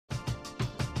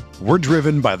We're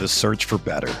driven by the search for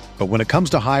better. But when it comes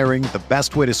to hiring, the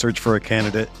best way to search for a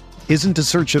candidate isn't to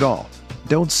search at all.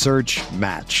 Don't search,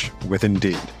 match with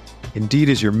Indeed. Indeed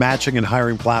is your matching and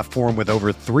hiring platform with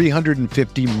over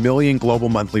 350 million global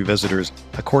monthly visitors,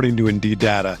 according to Indeed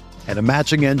data, and a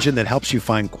matching engine that helps you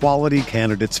find quality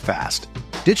candidates fast.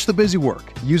 Ditch the busy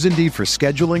work. Use Indeed for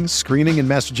scheduling, screening, and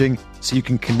messaging so you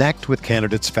can connect with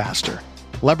candidates faster.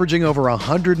 Leveraging over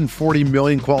 140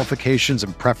 million qualifications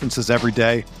and preferences every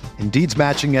day, Indeed's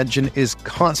matching engine is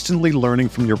constantly learning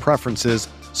from your preferences,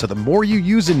 so the more you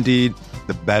use Indeed,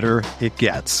 the better it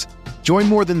gets. Join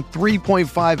more than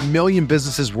 3.5 million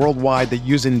businesses worldwide that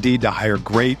use Indeed to hire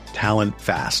great talent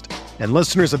fast. And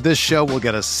listeners of this show will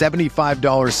get a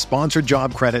 $75 sponsored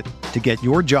job credit to get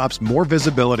your jobs more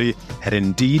visibility at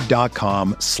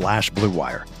Indeed.com/Blue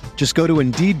Wire. Just go to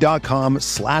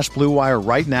Indeed.com/Blue Wire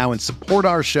right now and support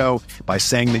our show by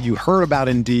saying that you heard about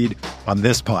Indeed on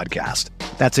this podcast.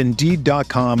 That's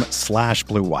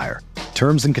Indeed.com/Blue Wire.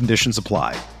 Terms and conditions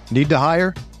apply. Need to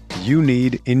hire? You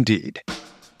need Indeed.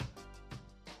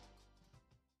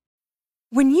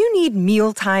 When you need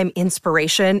mealtime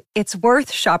inspiration, it's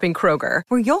worth shopping Kroger,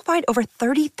 where you'll find over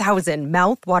 30,000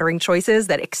 mouth-watering choices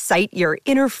that excite your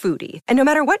inner foodie. And no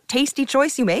matter what tasty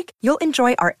choice you make, you'll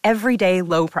enjoy our everyday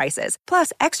low prices,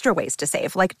 plus extra ways to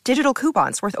save, like digital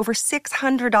coupons worth over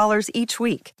 $600 each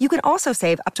week. You can also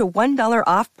save up to $1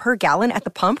 off per gallon at the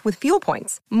pump with fuel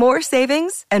points. More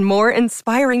savings and more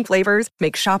inspiring flavors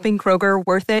make shopping Kroger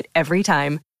worth it every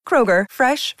time. Kroger,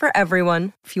 fresh for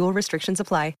everyone. Fuel restrictions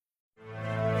apply.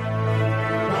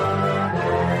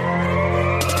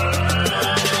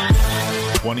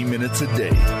 20 minutes a day,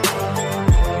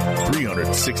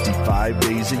 365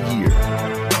 days a year.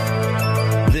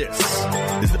 This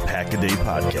is the Pack a Day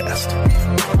Podcast.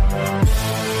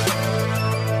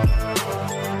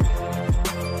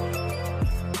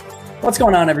 What's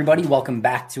going on, everybody? Welcome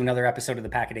back to another episode of the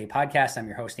Pack a Day Podcast. I'm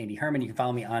your host, Andy Herman. You can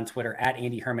follow me on Twitter at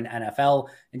Andy Herman NFL.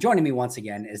 And joining me once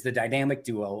again is the dynamic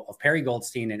duo of Perry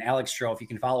Goldstein and Alex Strofe. You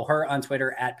can follow her on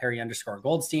Twitter at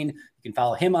Perry_Goldstein. You can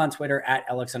follow him on Twitter at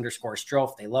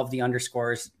Alex_Strofe. They love the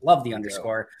underscores, love the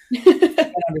underscore.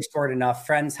 Underscored enough.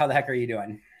 Friends, how the heck are you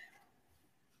doing?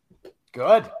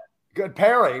 Good,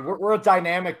 Perry. We're a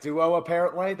dynamic duo,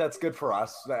 apparently. That's good for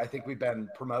us. I think we've been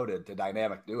promoted to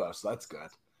dynamic duo, so that's good.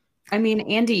 I mean,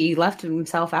 Andy left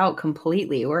himself out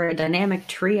completely. We're a dynamic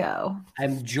trio.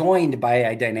 I'm joined by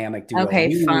a dynamic duo.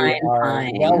 Okay, fine.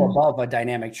 Well above a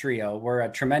dynamic trio. We're a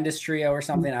tremendous trio or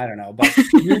something. I don't know. But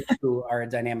you two are a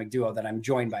dynamic duo that I'm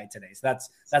joined by today. So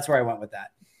that's where I went with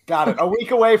that. Got it. A week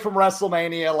away from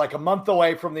WrestleMania, like a month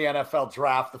away from the NFL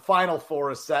draft. The Final Four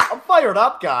is set. I'm fired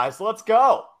up, guys. Let's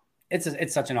go.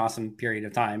 It's such an awesome period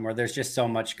of time where there's just so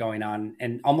much going on,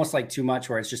 and almost like too much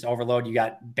where it's just overload. You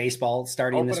got baseball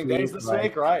starting this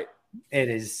week. Right.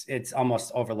 It's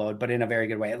almost overload, but in a very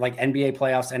good way. Like NBA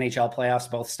playoffs, NHL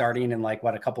playoffs, both starting in like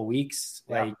a couple weeks.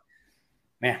 Yeah. Like,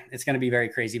 man, it's going to be very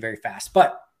crazy, very fast.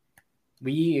 But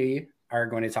we are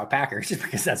going to talk Packers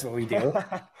because that's what we do.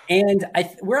 And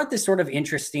we're at this sort of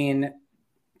interesting,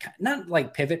 not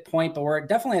like pivot point, but we're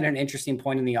definitely at an interesting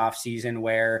point in the offseason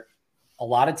where a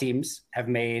lot of teams have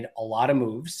made a lot of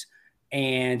moves,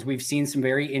 and we've seen some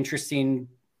very interesting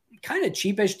kind of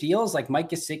cheapish deals like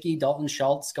Mike Gesicki, Dalton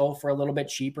Schultz go for a little bit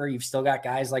cheaper. You've still got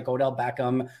guys like Odell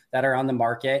Beckham that are on the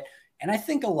market. And I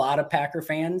think a lot of Packer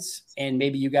fans, and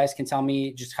maybe you guys can tell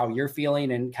me just how you're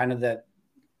feeling and kind of the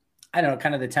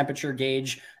temperature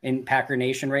gauge in Packer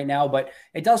Nation right now, but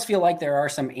it does feel like there are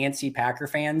some antsy Packer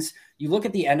fans. You look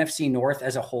at the NFC North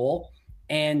as a whole,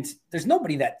 and there's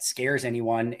nobody that scares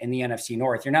anyone in the NFC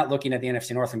North. You're not looking at the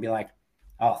NFC North and be like,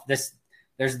 oh,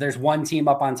 there's one team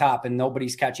up on top and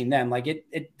nobody's catching them. Like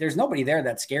there's nobody there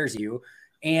that scares you.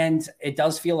 And it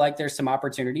does feel like there's some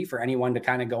opportunity for anyone to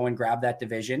kind of go and grab that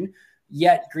division.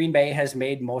 Yet Green Bay has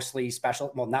made completely special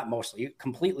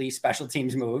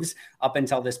teams moves up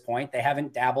until this point. They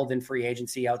haven't dabbled in free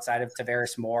agency outside of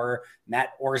Tavares Moore,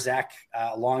 Matt Orzech,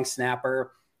 long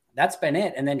snapper. That's been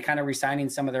it. And then kind of resigning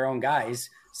some of their own guys.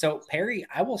 So Perry,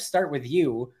 I will start with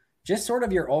you, just sort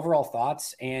of your overall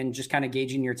thoughts and just kind of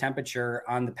gauging your temperature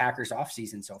on the Packers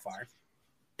offseason so far.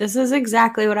 This is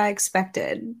exactly what I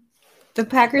expected. The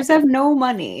Packers have no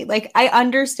money. Like, I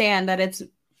understand that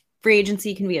free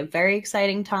agency can be a very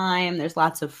exciting time. There's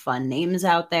lots of fun names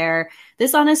out there.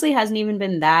 This honestly hasn't even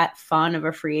been that fun of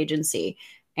a free agency.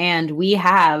 And we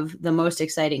have the most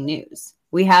exciting news.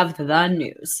 We have the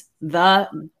news, the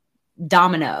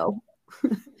domino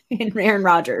in Aaron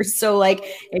Rodgers. So, like,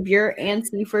 if you're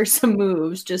antsy for some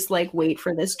moves, just like wait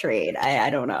for this trade. I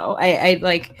don't know. I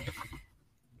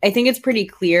think it's pretty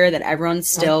clear that everyone's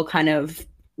still kind of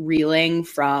reeling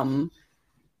from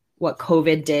what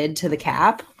COVID did to the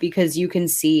cap, because you can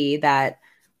see that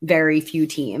very few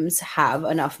teams have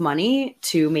enough money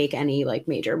to make any like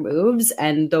major moves.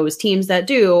 And those teams that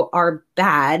do are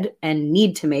bad and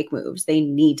need to make moves. They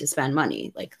need to spend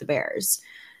money, like the Bears.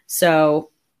 So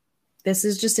this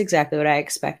is just exactly what I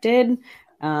expected.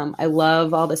 I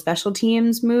love all the special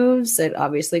teams moves. It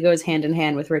obviously goes hand in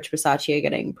hand with Rich Bisaccia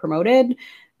getting promoted.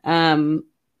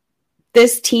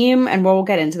 This team, and we'll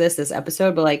get into this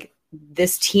episode, but like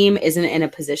this team isn't in a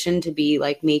position to be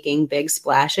like making big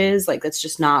splashes. Like that's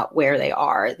just not where they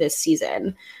are this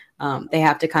season. They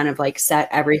have to kind of like set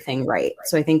everything right.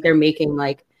 So I think they're making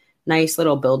like nice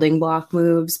little building block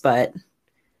moves, but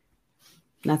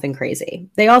nothing crazy.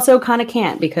 They also kind of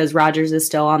can't because Rodgers is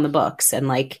still on the books, and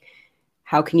like,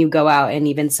 how can you go out and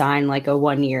even sign like a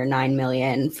 1 year, $9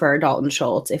 million for Dalton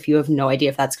Schultz if you have no idea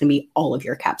if that's going to be all of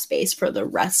your cap space for the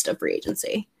rest of free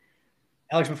agency?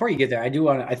 Alex, before you get there,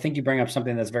 I think you bring up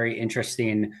something that's very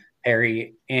interesting,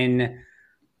 Harry, in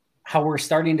how we're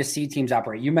starting to see teams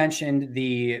operate. You mentioned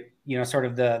the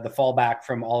fallback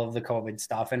from all of the COVID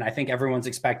stuff. And I think everyone's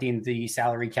expecting the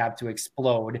salary cap to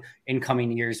explode in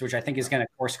coming years, which I think is going to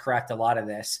course correct a lot of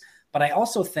this. But I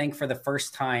also think for the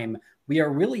first time, we are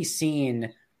really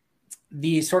seeing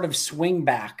the sort of swing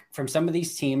back from some of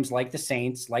these teams like the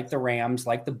Saints, like the Rams,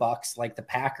 like the Bucks, like the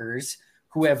Packers,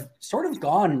 who have sort of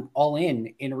gone all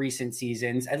in recent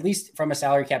seasons, at least from a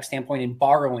salary cap standpoint, and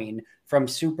borrowing from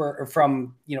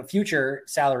future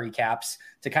salary caps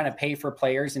to kind of pay for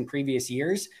players in previous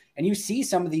years. And you see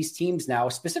some of these teams now,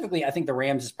 specifically, I think the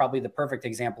Rams is probably the perfect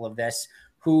example of this,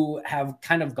 who have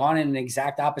kind of gone in an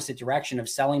exact opposite direction of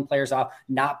selling players off,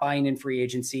 not buying in free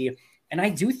agency. And I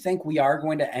do think we are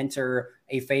going to enter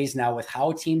a phase now with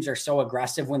how teams are so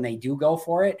aggressive when they do go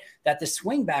for it, that the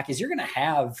swing back is you're going to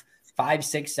have 5,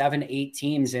 6, 7, 8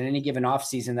 teams in any given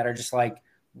offseason that are just like,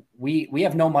 we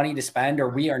have no money to spend, or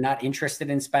we are not interested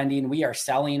in spending. We are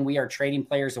selling, we are trading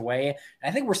players away. And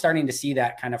I think we're starting to see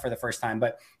that kind of for the first time,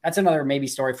 but that's another maybe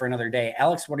story for another day.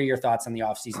 Alex, what are your thoughts on the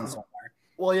offseason so far?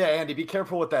 Well, yeah, Andy, be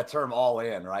careful with that term all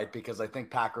in, right? Because I think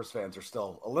Packers fans are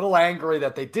still a little angry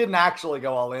that they didn't actually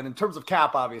go all in. In terms of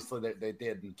cap, obviously they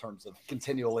did, in terms of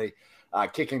continually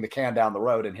kicking the can down the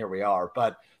road, and here we are.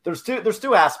 But there's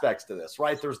two aspects to this,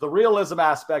 right? There's the realism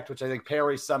aspect, which I think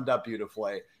Perry summed up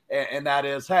beautifully, and that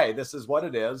is, hey, this is what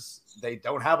it is. They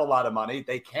don't have a lot of money.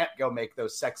 They can't go make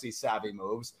those sexy, savvy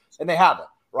moves, and they haven't,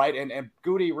 right? And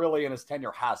Goody really in his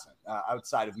tenure hasn't,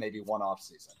 outside of maybe one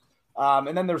offseason.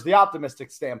 And then there's the optimistic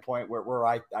standpoint where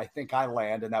I think I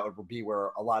land, and that would be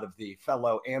where a lot of the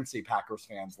fellow antsy Packers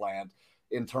fans land,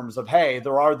 in terms of, hey,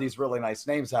 there are these really nice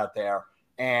names out there,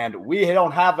 and we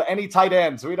don't have any tight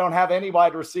ends. We don't have any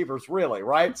wide receivers, really,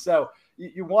 right? So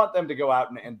you want them to go out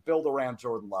and build around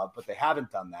Jordan Love, but they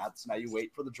haven't done that. So now you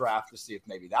wait for the draft to see if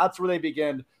maybe that's where they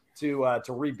begin to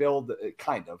rebuild,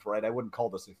 kind of, right? I wouldn't call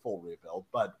this a full rebuild,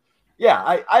 but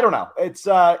yeah, I don't know. It's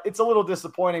a little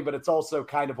disappointing, but it's also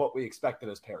kind of what we expected,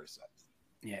 as Perry said.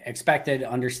 Yeah, expected,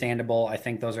 understandable. I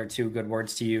think those are two good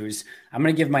words to use. I'm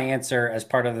going to give my answer as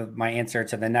part of my answer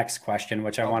to the next question,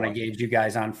 which I want to gauge you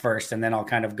guys on first, and then I'll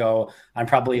kind of go on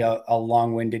probably a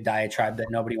long-winded diatribe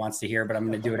that nobody wants to hear, but I'm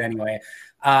going to do it anyway.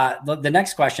 The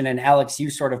next question, and Alex,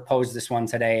 you sort of posed this one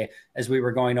today as we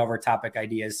were going over topic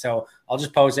ideas. So I'll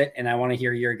just pose it, and I want to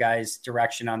hear your guys'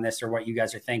 direction on this, or what you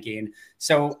guys are thinking.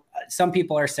 So some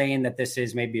people are saying that this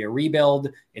is maybe a rebuild,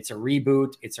 it's a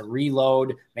reboot, it's a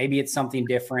reload, maybe it's something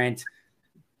different.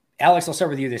 Alex, I'll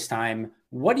start with you this time.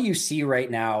 What do you see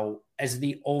right now as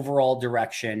the overall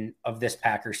direction of this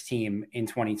Packers team in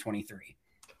 2023?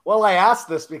 Well, I asked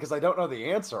this because I don't know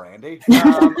the answer, Andy.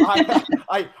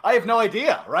 I have no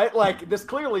idea, right? Like, this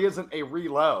clearly isn't a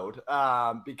reload,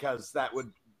 because that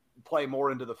would play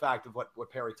more into the fact of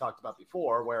what Perry talked about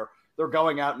before, where they're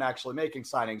going out and actually making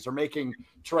signings or making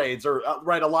trades, or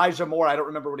right. Elijah Moore, I don't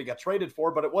remember what he got traded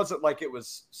for, but it wasn't like it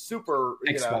was super,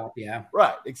 yeah.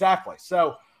 Right. Exactly.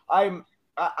 So I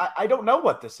don't know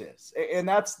what this is. And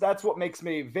that's what makes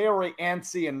me very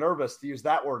antsy and nervous, to use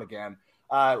that word again,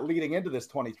 leading into this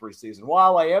 23 season.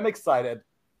 While I am excited,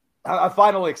 I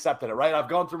finally accepted it, right? I've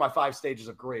gone through my 5 stages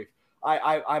of grief.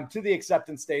 I'm to the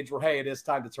acceptance stage where, hey, it is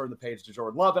time to turn the page to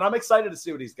Jordan Love, and I'm excited to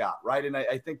see what he's got, right? And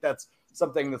I think that's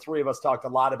something the three of us talked a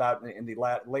lot about in the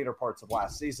later parts of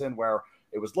last season, where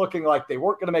it was looking like they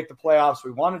weren't going to make the playoffs.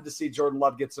 We wanted to see Jordan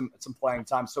Love get some playing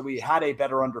time, so we had a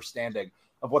better understanding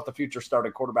of what the future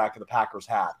starting quarterback of the Packers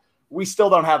had. We still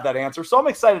don't have that answer, so I'm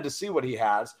excited to see what he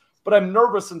has, but I'm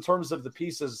nervous in terms of the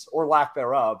pieces, or lack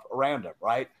thereof, around him,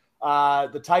 right?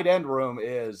 The tight end room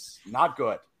is not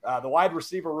good. The wide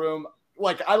receiver room,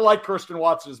 like I like Christian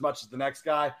Watson as much as the next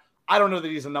guy. I don't know that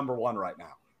he's a number one right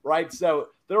now, right? So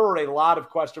there are a lot of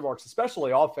question marks,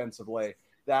 especially offensively,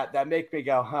 that make me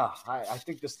go, I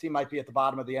think this team might be at the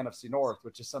bottom of the NFC North,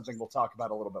 which is something we'll talk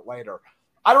about a little bit later.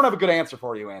 I don't have a good answer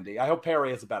for you, Andy. I hope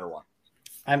Perry has a better one.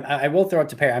 I will throw it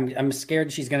to Perry. I'm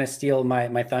scared she's going to steal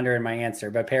my thunder and my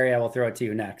answer, but Perry, I will throw it to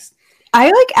you next.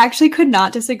 I actually could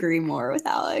not disagree more with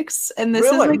Alex. And this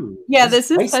really?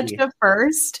 this is such a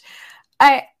first.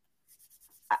 I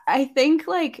think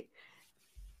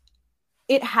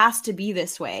it has to be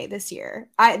this way this year.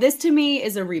 This to me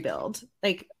is a rebuild.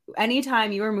 Like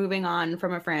anytime you are moving on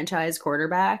from a franchise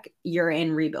quarterback, you're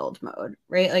in rebuild mode,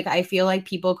 right? Like I feel like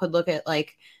people could look at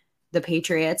the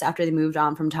Patriots after they moved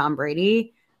on from Tom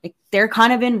Brady. Like they're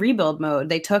kind of in rebuild mode.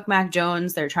 They took Mac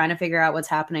Jones. They're trying to figure out what's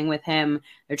happening with him.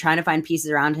 They're trying to find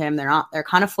pieces around him. They're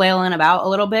kind of flailing about a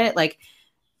little bit. Like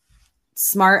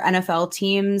smart NFL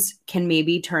teams can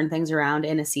maybe turn things around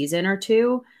in a season or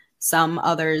two. Some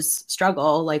others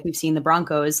struggle. Like we've seen the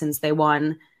Broncos since they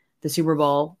won the Super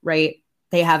Bowl, right?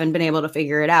 They haven't been able to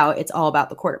figure it out. It's all about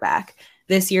the quarterback.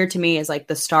 This year to me is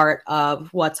the start of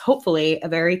what's hopefully a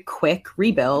very quick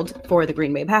rebuild for the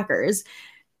Green Bay Packers.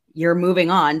 You're moving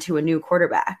on to a new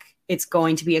quarterback. It's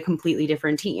going to be a completely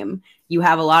different team. You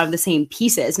have a lot of the same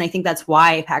pieces. And I think that's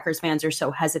why Packers fans are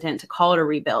so hesitant to call it a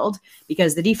rebuild,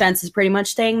 because the defense is pretty much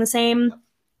staying the same.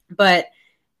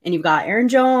 And you've got Aaron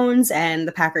Jones, and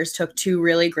the Packers took 2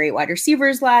 really great wide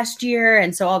receivers last year.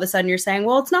 And so all of a sudden you're saying,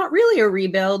 well, it's not really a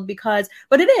rebuild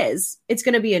but it is. It's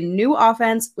going to be a new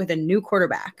offense with a new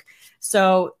quarterback.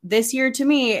 So this year to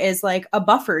me is a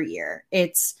buffer year.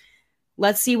 It's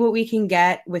let's see what we can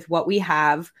get with what we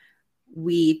have.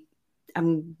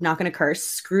 I'm not going to curse,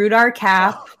 screwed our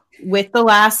cap with the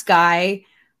last guy.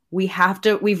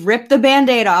 We've ripped the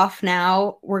Band-Aid off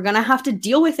now. We're going to have to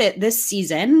deal with it this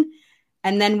season.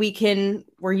 And then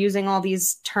we're using all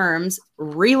these terms,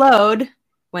 reload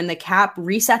when the cap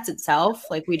resets itself,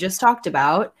 like we just talked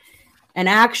about, and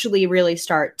actually really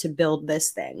start to build this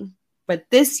thing. But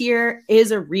this year is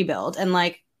a rebuild. And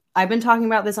I've been talking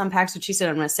about this on Pax What She Said.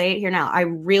 I'm going to say it here now. I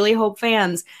really hope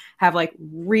fans have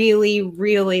really,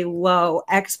 really low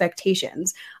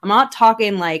expectations. I'm not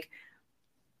talking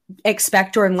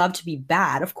expect Jordan Love to be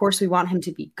bad. Of course, we want him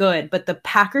to be good. But the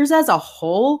Packers as a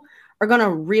whole are going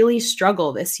to really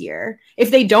struggle this year.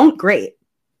 If they don't, great.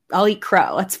 I'll eat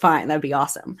crow. That's fine. That'd be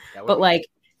awesome. But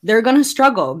they're going to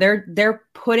struggle. They're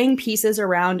putting pieces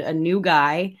around a new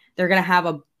guy. They're going to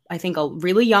have I think a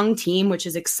really young team, which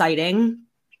is exciting.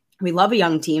 We love a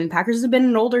young team. Packers have been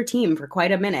an older team for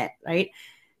quite a minute, right?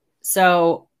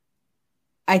 So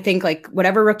I think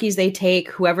whatever rookies they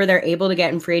take, whoever they're able to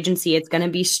get in free agency, it's going to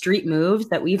be street moves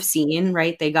that we've seen,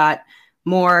 right? They got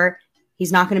more.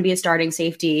 He's not going to be a starting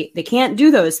safety. They can't do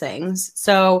those things.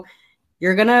 So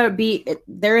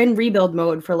they're in rebuild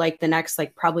mode for the next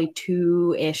probably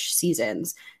 2-ish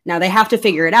seasons. Now they have to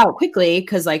figure it out quickly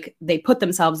because they put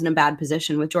themselves in a bad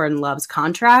position with Jordan Love's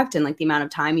contract and the amount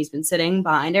of time he's been sitting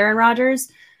behind Aaron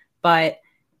Rodgers. But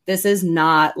this is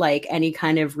not any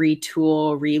kind of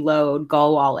retool, reload,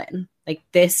 go all in.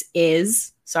 This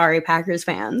is, sorry, Packers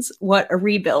fans, what a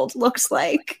rebuild looks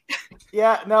like.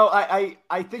 Yeah, no,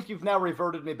 I think you've now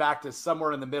reverted me back to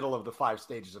somewhere in the middle of the 5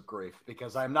 stages of grief,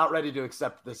 because I'm not ready to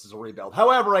accept this as a rebuild.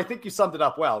 However, I think you summed it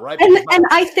up well, right? And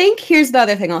I think here's the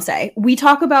other thing I'll say. We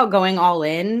talk about going all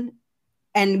in,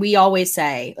 and we always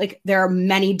say there are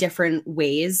many different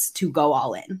ways to go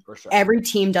all in. For sure. Every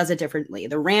team does it differently.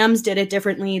 The Rams did it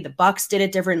differently. The Bucks did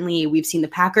it differently. We've seen the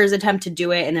Packers attempt to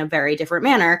do it in a very different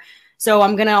manner. So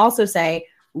I'm going to also say,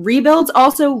 rebuilds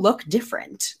also look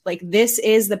different. This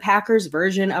is the Packers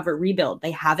version of a rebuild.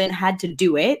 They haven't had to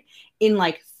do it in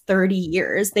 30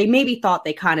 years. They maybe thought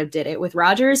they kind of did it with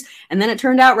Rodgers, and then it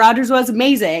turned out Rodgers was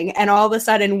amazing, and all of a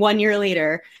sudden 1 year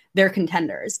later they're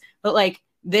contenders. But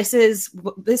this is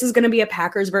going to be a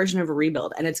Packers version of a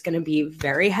rebuild, and it's going to be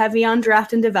very heavy on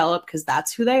draft and develop because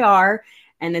that's who they are,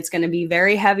 and it's going to be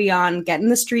very heavy on getting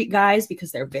the street guys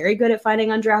because they're very good at finding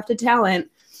undrafted talent,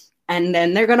 and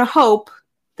then they're going to hope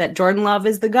that Jordan Love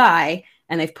is the guy,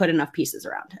 and they've put enough pieces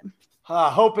around him.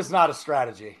 Hope is not a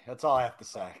strategy. That's all I have to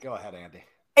say. Go ahead, Andy.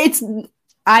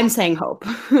 I'm saying hope.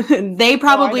 They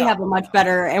probably have a much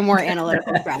better and more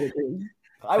analytical strategy.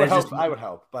 I would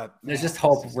hope, but there's just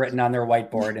hope written on their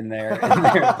whiteboard in their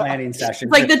planning session.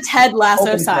 It's the Ted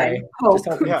Lasso sign. Hope. Just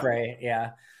hope and pray.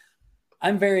 Yeah.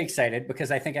 I'm very excited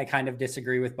because I think I kind of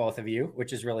disagree with both of you,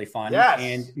 which is really fun. Yes.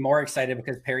 And more excited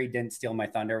because Perry didn't steal my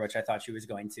thunder, which I thought she was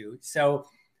going to. So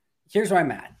here's where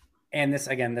I'm at. and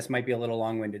this might be a little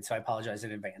long-winded, so I apologize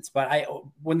in advance. But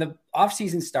when the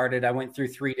offseason started, I went through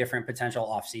 3 different potential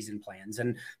offseason plans.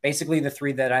 And basically the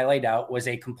 3 that I laid out was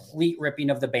a complete ripping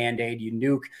of the Band-Aid. You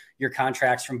nuke your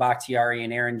contracts from Bakhtiari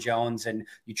and Aaron Jones, and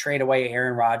you trade away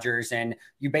Aaron Rodgers, and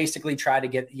you basically try to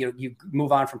get, you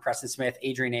move on from Preston Smith,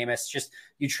 Adrian Amos, just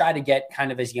you try to get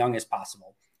kind of as young as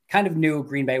possible. Kind of knew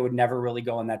Green Bay would never really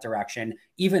go in that direction.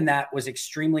 Even that was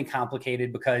extremely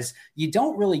complicated because you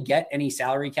don't really get any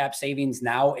salary cap savings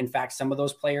now. In fact, some of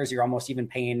those players, you're almost even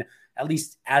paying at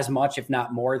least as much, if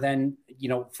not more than,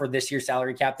 for this year's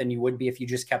salary cap than you would be if you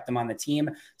just kept them on the team.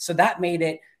 So that made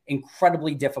it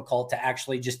incredibly difficult to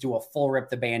actually just do a full rip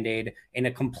the Band-Aid in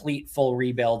a complete full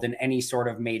rebuild in any sort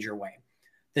of major way.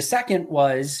 The second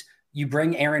was, you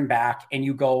bring Aaron back and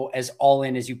you go as all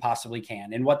in as you possibly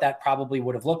can. And what that probably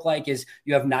would have looked like is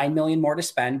you have $9 million more to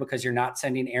spend because you're not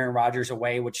sending Aaron Rodgers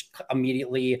away, which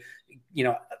immediately,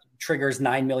 triggers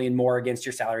 $9 million more against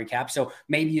your salary cap. So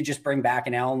maybe you just bring back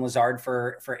an Alan Lazard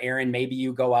for Aaron. Maybe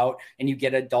you go out and you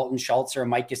get a Dalton Schultz or a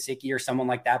Mike Gesicki or someone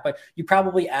like that, but you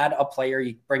probably add a player.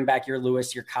 You bring back your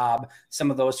Lewis, your Cobb, some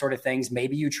of those sort of things.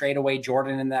 Maybe you trade away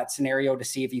Jordan in that scenario to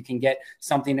see if you can get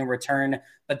something in return,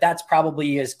 but that's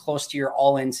probably as close to your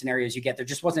all-in scenario as you get. There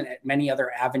just wasn't many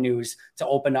other avenues to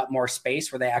open up more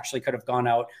space where they actually could have gone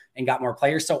out and got more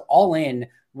players. So all in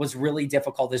was really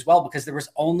difficult as well because there was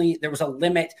a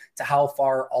limit to how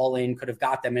far all in could have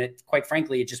got them. And quite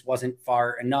frankly, it just wasn't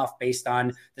far enough based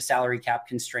on the salary cap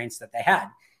constraints that they had.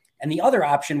 And the other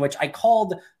option, which I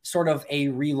called sort of a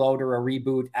reload or a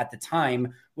reboot at the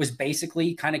time, was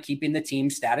basically kind of keeping the team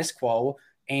status quo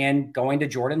and going to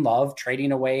Jordan Love,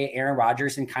 trading away Aaron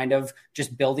Rodgers, and kind of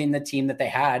just building the team that they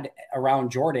had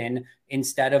around Jordan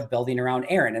instead of building around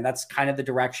Aaron. And that's kind of the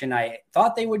direction I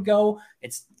thought they would go.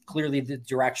 It's clearly the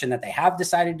direction that they have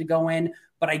decided to go in,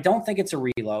 but I don't think it's a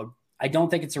reload. I don't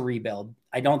think it's a rebuild.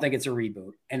 I don't think it's a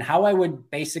reboot. And how I would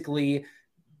basically,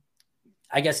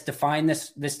 I guess, define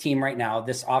this team right now,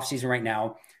 this offseason right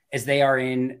now, is they are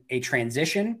in a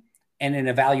transition and an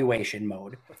evaluation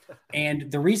mode.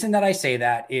 And the reason that I say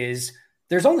that is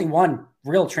there's only one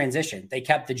real transition. They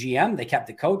kept the GM, they kept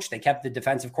the coach, they kept the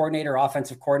defensive coordinator,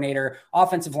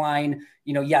 offensive line.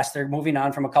 Yes, they're moving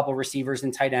on from a couple of receivers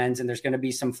and tight ends, and there's going to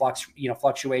be some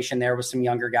fluctuation there with some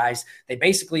younger guys. They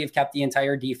basically have kept the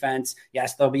entire defense.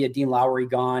 Yes, there'll be a Dean Lowry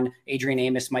gone. Adrian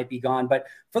Amos might be gone. But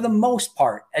for the most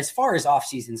part, as far as off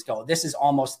seasons go, this is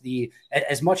almost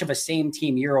as much of a same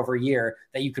team year over year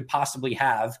that you could possibly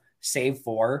have, save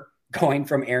for going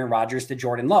from Aaron Rodgers to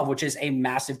Jordan Love, which is a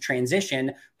massive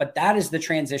transition, but that is the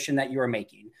transition that you are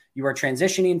making. You are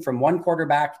transitioning from one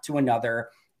quarterback to another.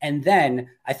 And then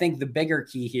I think the bigger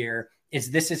key here is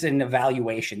this is an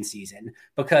evaluation season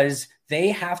because they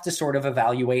have to sort of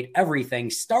evaluate everything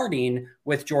starting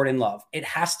with Jordan Love. It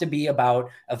has to be about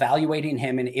evaluating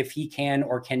him and if he can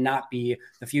or cannot be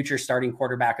the future starting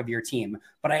quarterback of your team.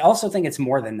 But I also think it's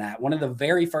more than that. One of the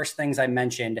very first things I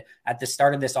mentioned at the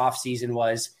start of this offseason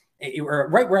was,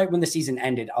 right when the season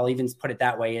ended, I'll even put it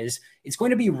that way, is it's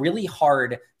going to be really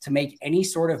hard to make any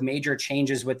sort of major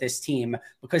changes with this team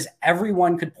because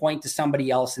everyone could point to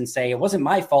somebody else and say, it wasn't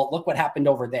my fault. Look what happened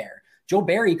over there. Joe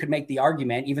Barry could make the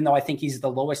argument, even though I think he's the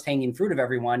lowest hanging fruit of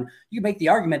everyone, you make the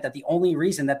argument that the only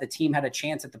reason that the team had a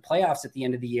chance at the playoffs at the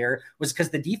end of the year was because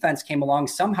the defense came along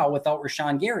somehow without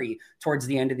Rashawn Gary towards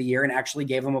the end of the year and actually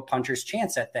gave him a puncher's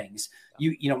chance at things.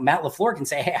 Matt LaFleur can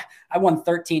say, hey, I won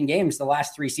 13 games the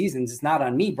last 3 seasons. It's not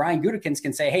on me. Brian Gutekunst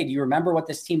can say, hey, do you remember what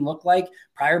this team looked like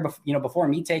before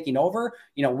me taking over?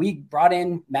 We brought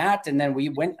in Matt and then we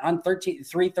went on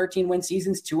 13 win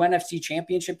seasons, 2 NFC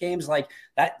championship games like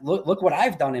that. Look what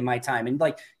I've done in my time. And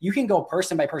you can go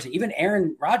person by person, even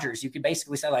Aaron Rodgers, you could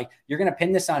basically say you're going to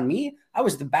pin this on me. I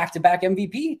was the back-to-back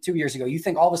MVP 2 years ago. You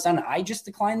think all of a sudden I just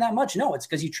declined that much? No, it's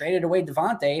because you traded away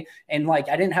Devontae and I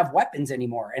didn't have weapons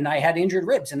anymore. And I had injured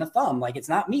ribs and a thumb. It's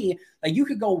not me. You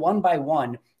could go one by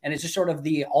one. And it's just sort of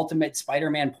the ultimate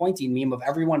Spider-Man pointing meme of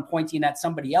everyone pointing at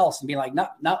somebody else and being like,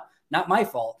 not my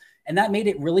fault. And that made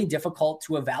it really difficult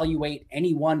to evaluate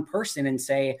any one person and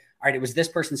say, all right, it was this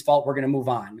person's fault. We're going to move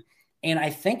on. And I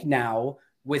think now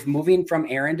with moving from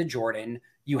Aaron to Jordan,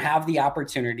 you have the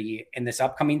opportunity in this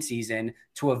upcoming season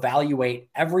to evaluate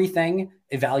everything,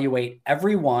 evaluate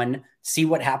everyone, see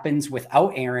what happens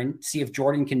without Aaron, see if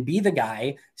Jordan can be the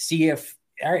guy, see if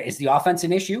all right, is the offense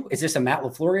an issue? Is this a Matt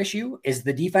LaFleur issue? Is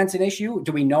the defense an issue?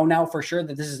 Do we know now for sure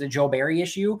that this is a Joe Barry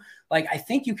issue? Like, I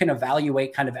think you can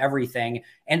evaluate kind of everything.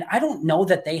 And I don't know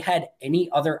that they had any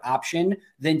other option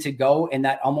than to go in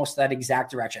that almost that exact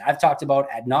direction. I've talked about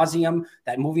ad nauseum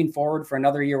that moving forward for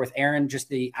another year with Aaron, just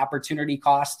the opportunity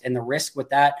cost and the risk with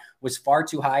that was far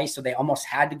too high. So they almost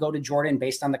had to go to Jordan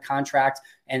based on the contract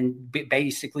and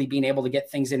basically being able to get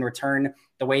things in return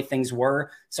the way things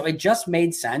were. So it just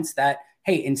made sense that,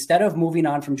 hey, instead of moving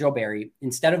on from Joe Barry,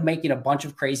 instead of making a bunch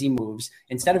of crazy moves,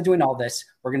 instead of doing all this,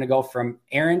 we're going to go from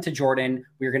Aaron to Jordan.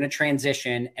 We're going to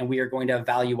transition and we are going to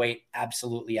evaluate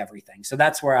absolutely everything. So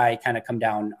that's where I kind of come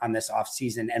down on this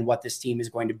offseason and what this team is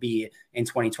going to be in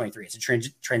 2023. It's a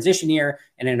transition year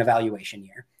and an evaluation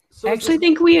year. So I actually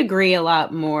think we agree a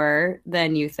lot more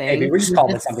than you think. Maybe we just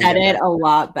called it something. Said it a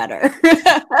lot better.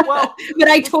 Well, but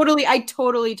I totally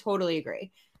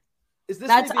agree.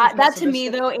 That to me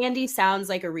though, Andy, sounds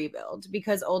like a rebuild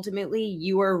because ultimately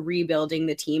you are rebuilding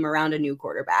the team around a new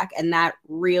quarterback, and that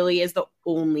really is the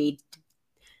only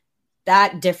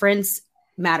that difference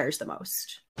matters the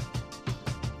most.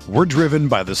 We're driven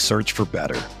by the search for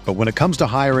better, but when it comes to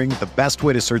hiring, the best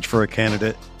way to search for a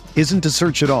candidate isn't to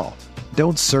search at all.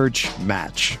 Don't search,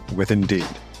 match with Indeed.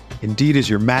 Indeed is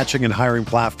your matching and hiring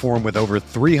platform with over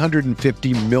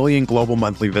 350 million global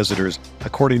monthly visitors,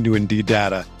 according to Indeed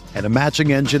data, and a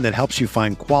matching engine that helps you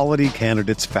find quality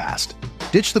candidates fast.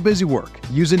 Ditch the busy work.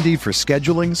 Use Indeed for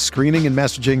scheduling, screening, and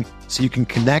messaging so you can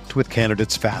connect with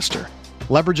candidates faster.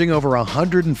 Leveraging over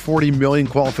 140 million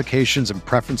qualifications and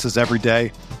preferences every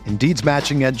day, Indeed's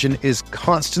matching engine is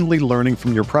constantly learning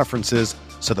from your preferences,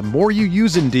 so the more you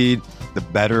use Indeed, the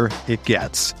better it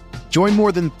gets. Join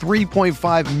more than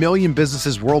 3.5 million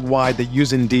businesses worldwide that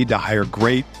use Indeed to hire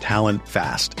great talent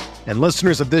fast. And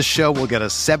listeners of this show will get a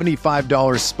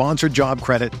 $75 sponsored job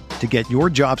credit to get your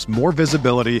jobs more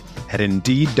visibility at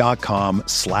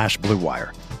Indeed.com/Blue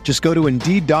Wire. Just go to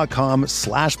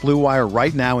Indeed.com/Blue Wire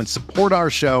right now and support our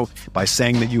show by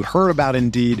saying that you heard about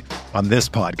Indeed on this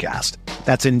podcast.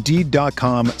 That's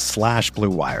Indeed.com/Blue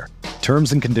Wire.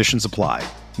 Terms and conditions apply.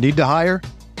 Need to hire?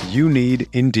 You need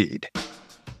Indeed.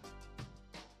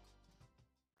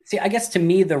 See, I guess to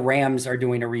me, the Rams are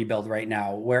doing a rebuild right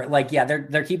now where like, yeah,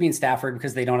 they're keeping Stafford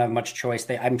because they don't have much choice.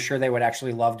 I'm sure they would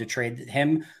actually love to trade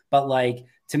him. But like,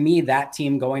 to me, that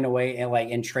team going away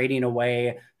and trading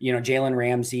away, Jalen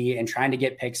Ramsey and trying to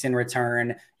get picks in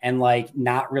return and like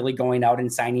not really going out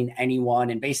and signing anyone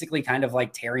and basically kind of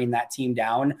like tearing that team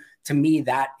down. To me,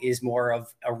 that is more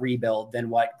of a rebuild than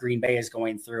what Green Bay is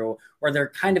going through, where they're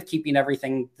kind of keeping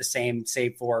everything the same,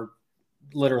 save for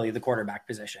literally the quarterback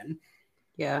position.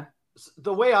 Yeah.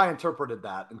 The way I interpreted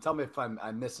that, and tell me if I'm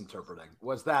misinterpreting,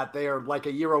 was that they are like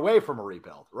a year away from a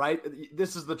rebuild, right?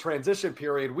 This is the transition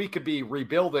period. We could be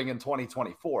rebuilding in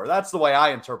 2024. That's the way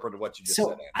I interpreted what you just said,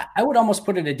 Andy. I would almost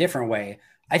put it a different way.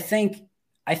 I think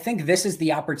this is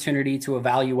the opportunity to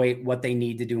evaluate what they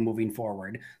need to do moving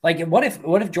forward. Like, what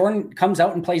if Jordan comes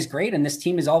out and plays great and this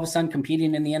team is all of a sudden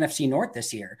competing in the NFC North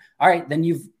this year? All right, then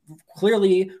you've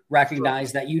clearly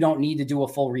recognized that you don't need to do a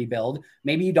full rebuild.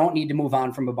 Maybe you don't need to move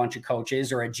on from a bunch of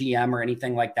coaches or a GM or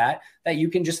anything like that, that you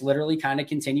can just literally kind of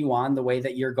continue on the way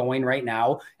that you're going right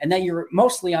now and that you're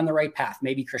mostly on the right path.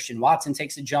 Maybe Christian Watson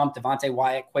takes a jump, Devontae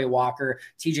Wyatt, Quay Walker,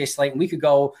 TJ Slayton. We could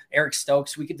go Eric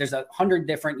Stokes. There's 100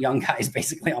 different young guys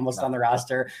basically almost on the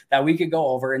roster that we could go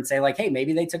over and say like, hey,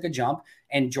 maybe they took a jump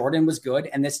and Jordan was good.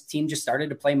 And this team just started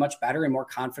to play much better and more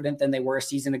confident than they were a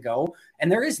season ago. And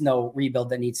there is no rebuild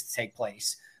that needs to take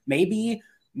place. Maybe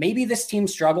this team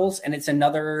struggles and it's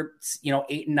another,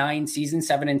 8-9 season,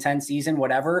 7-10 season,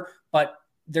 whatever, but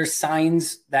there's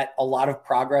signs that a lot of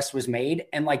progress was made.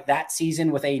 And like that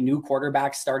season with a new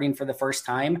quarterback starting for the first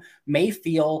time may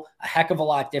feel a heck of a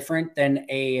lot different than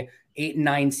a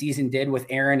 8-9 season did with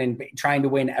Aaron and trying to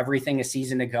win everything a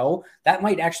season ago. That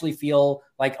might actually feel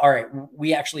like, all right,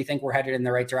 we actually think we're headed in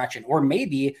the right direction. Or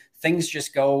maybe things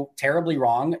just go terribly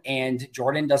wrong and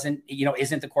Jordan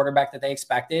isn't the quarterback that they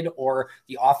expected, or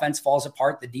the offense falls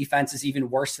apart. The defense is even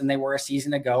worse than they were a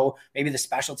season ago. Maybe the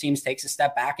special teams takes a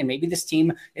step back and maybe this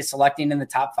team is selecting in the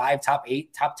top 5, top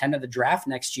 8, top 10 of the draft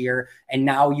next year. And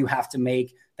now you have to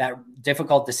make that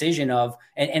difficult decision of,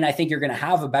 and I think you're going to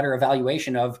have a better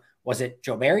evaluation of, was it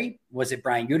Joe Barry? Was it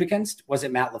Brian Gutekunst? Was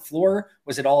it Matt LaFleur?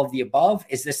 Was it all of the above?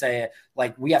 Is this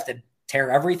we have to tear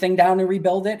everything down and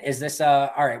rebuild it? Is this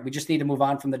all right, we just need to move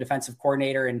on from the defensive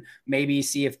coordinator and maybe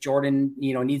see if Jordan,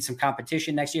 needs some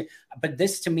competition next year. But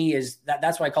this to me is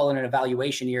that's why I call it an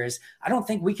evaluation year. Is I don't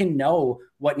think we can know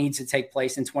what needs to take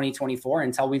place in 2024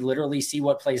 until we literally see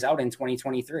what plays out in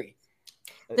 2023.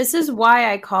 This is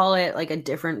why I call it like a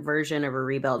different version of a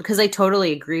rebuild, because I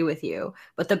totally agree with you.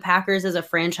 But the Packers as a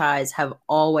franchise have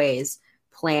always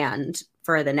planned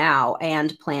for the now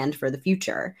and planned for the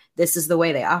future. This is the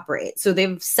way they operate. So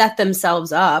they've set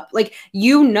themselves up, like,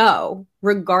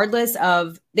 regardless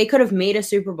of, they could have made a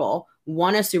Super Bowl,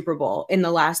 won a Super Bowl in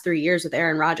the last 3 years with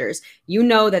Aaron Rodgers.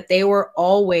 That they were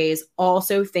always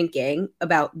also thinking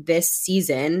about this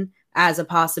season as a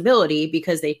possibility,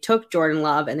 because they took Jordan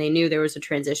Love and they knew there was a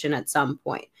transition at some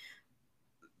point.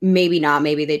 Maybe not,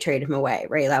 maybe they traded him away,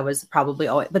 right? That was probably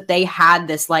always, but they had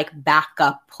this like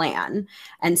backup plan.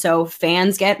 And so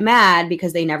fans get mad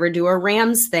because they never do a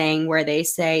Rams thing where they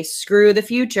say, screw the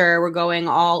future, we're going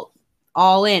all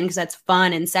in, because that's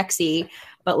fun and sexy.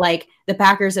 But like, the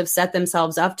Packers have set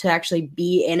themselves up to actually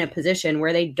be in a position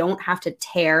where they don't have to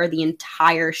tear the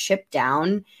entire ship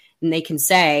down, and they can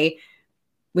say,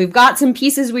 we've got some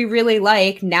pieces we really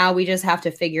like. Now we just have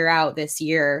to figure out this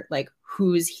year, like,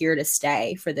 who's here to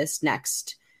stay for this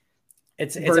next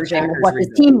version of what the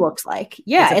team looks like.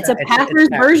 Yeah, it's a Packers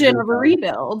version of a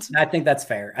rebuild. I think that's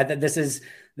fair. I think this is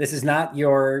not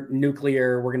your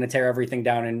nuclear, we're going to tear everything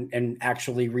down and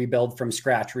actually rebuild from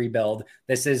scratch rebuild.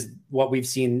 This is what we've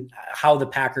seen, how the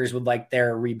Packers would like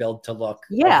their rebuild to look.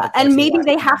 Yeah, and maybe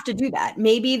they have to do that.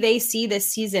 Maybe they see this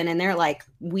season and they're like,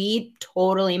 we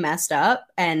totally messed up,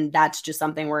 and that's just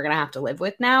something we're going to have to live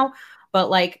with now. But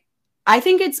like,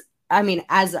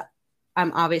 as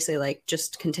I'm obviously like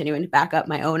just continuing to back up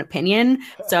my own opinion,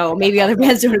 so maybe other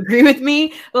fans don't agree with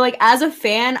me, but like, as a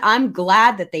fan, I'm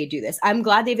glad that they do this. I'm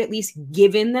glad they've at least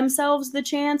given themselves the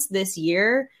chance this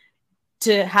year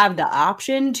to have the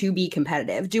option to be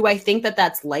competitive. Do I think that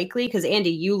that's likely? Because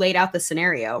Andy, you laid out the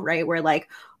scenario, right? Where like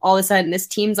all of a sudden this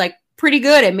team's like pretty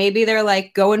good and maybe they're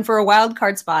like going for a wild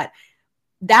card spot.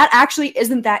 That actually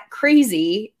isn't that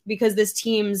crazy, because this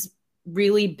team's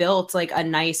really built like a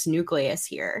nice nucleus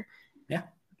here. Yeah,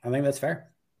 I think that's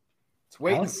fair. It's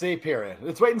wait and see period.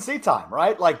 It's wait and see time,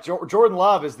 right? Like Jordan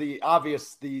Love is the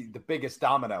biggest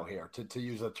domino here, to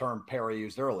use a term Perry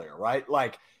used earlier, right?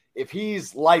 Like, if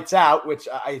he's lights out, which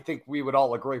I think we would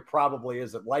all agree probably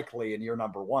isn't likely in year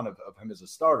number one of him as a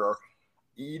starter,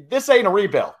 this ain't a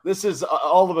rebuild. This is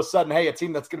all of a sudden, hey, a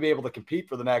team that's going to be able to compete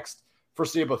for the next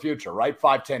foreseeable future, right?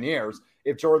 5-10 years.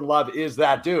 If Jordan Love is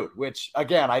that dude, which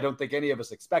again, I don't think any of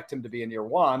us expect him to be in year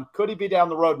one. Could he be down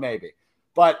the road? Maybe.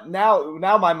 But now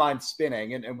my mind's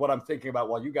spinning, and what I'm thinking about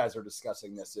while you guys are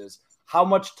discussing this is, how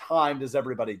much time does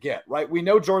everybody get, right? We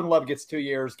know Jordan Love gets 2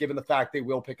 years, given the fact they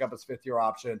will pick up his 5th-year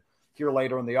option here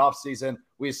later in the offseason.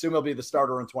 We assume he'll be the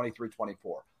starter in 23-24.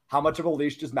 How much of a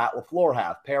leash does Matt LaFleur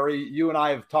have? Perry, you and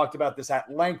I have talked about this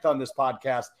at length on this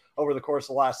podcast over the course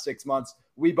of the last 6 months.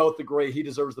 We both agree he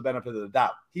deserves the benefit of the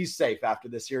doubt. He's safe after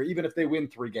this year, even if they win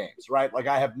 3 games, right? Like,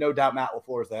 I have no doubt Matt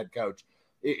LaFleur is the head coach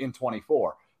in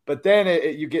 24. But then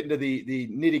you get into the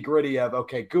nitty gritty of,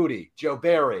 okay, Goody, Joe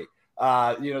Barry,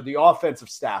 the offensive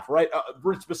staff, right?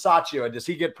 Rich Bisaccia, does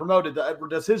he get promoted?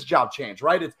 Does his job change,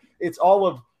 right? It's all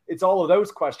of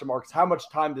those question marks. How much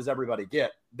time does everybody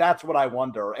get? That's what I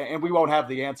wonder. And we won't have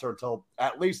the answer until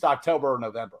at least October or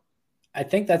November. I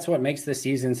think that's what makes this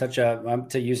season such a,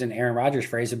 to use an Aaron Rodgers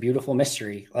phrase, a beautiful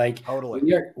mystery. Like, totally,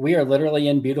 we are literally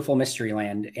in beautiful mystery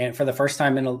land. And for the first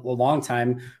time in a long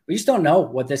time, we just don't know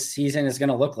what this season is going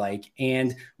to look like.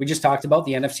 And we just talked about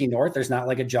the NFC North. There's not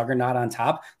like a juggernaut on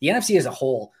top. The NFC as a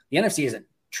whole, the NFC is a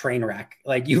train wreck.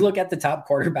 Like, you look at the top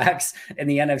quarterbacks in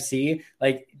the NFC,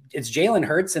 like, it's Jalen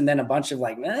Hurts and then a bunch of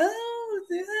like,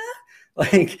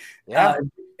 if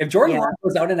Jordan Love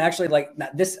goes out and actually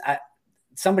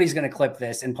somebody's going to clip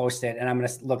this and post it, and I'm going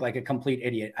to look like a complete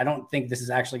idiot. I don't think this is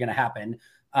actually going to happen.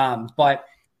 But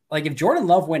like, if Jordan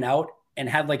Love went out and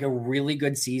had like a really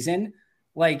good season,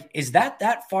 like, is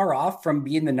that far off from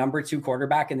being the number 2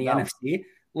 quarterback in the NFC?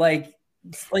 Like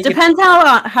depends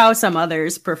how some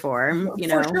others perform,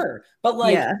 for sure. But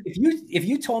if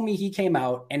you told me he came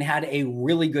out and had a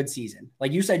really good season,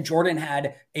 like you said, Jordan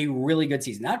had a really good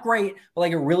season, not great, but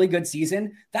like a really good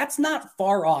season, that's not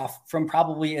far off from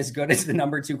probably as good as the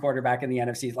number 2 quarterback in the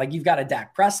NFC. Like, you've got a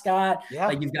Dak Prescott,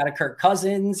 like you've got a Kirk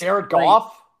Cousins, Jared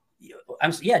Goff.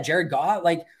 Jared Goff,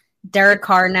 like Derek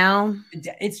Carr now.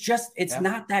 It's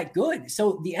not that good.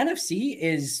 So the NFC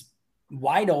is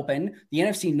wide open. The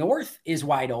NFC North is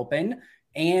wide open.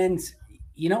 And,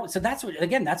 so that's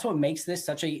what makes this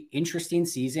such an interesting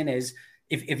season is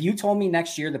if you told me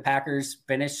next year the Packers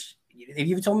finish, if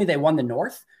you told me they won the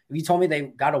North, if you told me they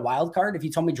got a wild card, if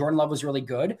you told me Jordan Love was really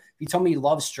good, if you told me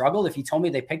Love struggled, if you told me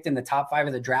they picked in the top 5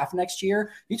 of the draft next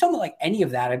year, if you told me like any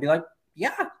of that, I'd be like,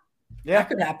 yeah, That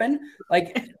could happen.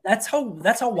 Like that's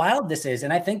how wild this is.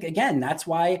 And I think, again, that's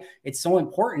why it's so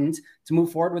important to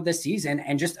move forward with this season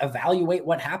and just evaluate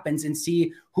what happens and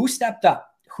see who stepped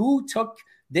up, who took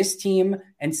this team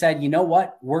and said, you know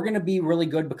what, we're going to be really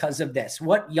good because of this.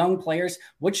 What young players,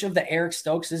 which of the Eric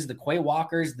Stokeses, the Quay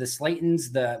Walkers, the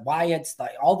Slaytons, the Wyatts,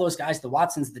 all those guys, the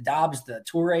Watsons, the Dobbs, the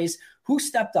Toures, who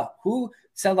stepped up, who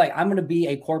said, like, I'm going to be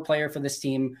a core player for this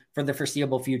team for the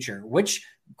foreseeable future. Which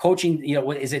coaching,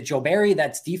 is it Joe Barry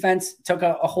that's defense took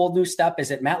a whole new step?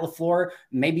 Is it Matt LaFleur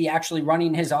maybe actually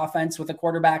running his offense with a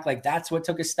quarterback? Like that's what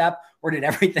took a step, or did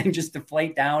everything just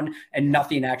deflate down and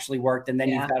nothing actually worked? And then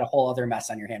you've got a whole other mess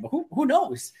on your hand, but who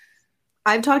knows?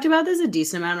 I've talked about this a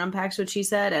decent amount on Packs What She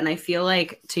Said. And I feel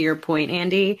like, to your point,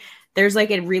 Andy, there's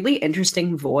like a really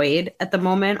interesting void at the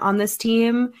moment on this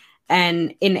team.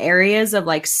 And in areas of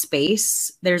like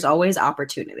space, there's always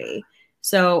opportunity.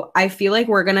 So I feel like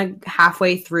we're going to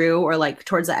halfway through or like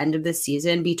towards the end of this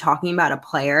season be talking about a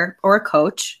player or a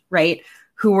coach, right,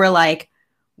 who were like,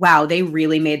 wow, they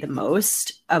really made the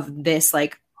most of this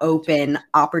like open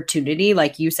opportunity,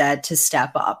 like you said, to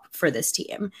step up for this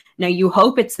team. Now, you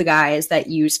hope it's the guys that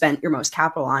you spent your most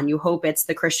capital on. You hope it's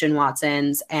the Christian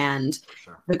Watsons and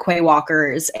the Quay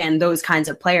Walkers and those kinds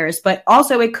of players. But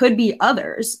also it could be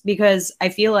others, because I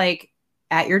feel like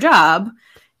at your job,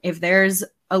 if there's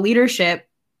a leadership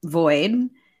void,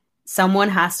 someone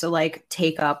has to like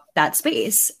take up that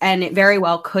space. And it very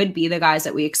well could be the guys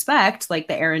that we expect, like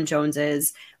the Aaron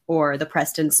Joneses or the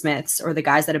Preston Smiths or the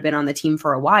guys that have been on the team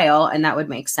for a while. And that would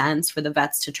make sense for the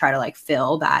vets to try to like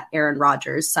fill that Aaron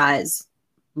Rodgers size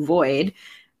void.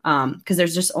 Because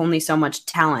there's just only so much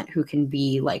talent who can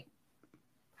be like,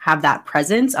 have that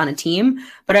presence on a team.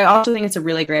 But I also think it's a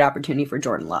really great opportunity for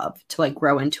Jordan Love to like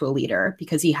grow into a leader,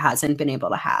 because he hasn't been able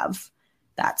to have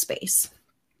that space.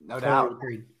 No doubt.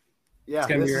 Yeah, it's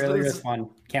gonna be really fun.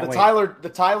 Can't wait. The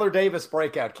Tyler Davis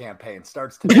breakout campaign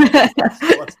starts today.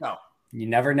 Let's go. You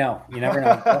never know.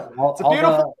 All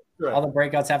the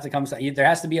breakouts have to come. There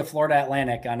has to be a Florida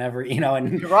Atlantic on every, in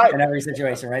every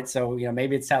situation, right? So,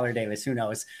 maybe it's Tyler Davis. Who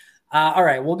knows? All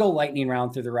right, we'll go lightning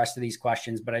round through the rest of these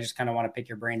questions, but I just kind of want to pick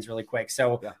your brains really quick.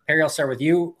 So, Perry, I'll start with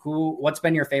you. What's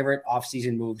been your favorite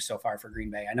offseason move so far for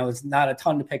Green Bay? I know it's not a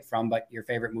ton to pick from, but your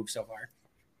favorite move so far?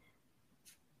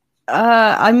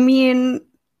 I mean,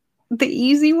 the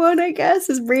easy one, I guess,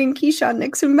 is bringing Keyshawn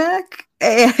Nixon back.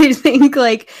 I think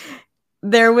like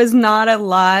there was not a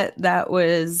lot that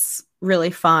was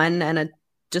really fun and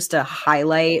just a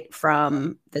highlight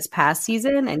from this past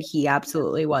season, and he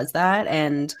absolutely was that.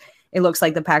 And it looks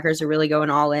like the Packers are really going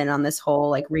all in on this whole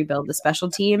like rebuild the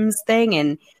special teams thing.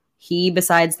 And he,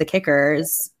 besides the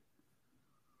kickers,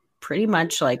 pretty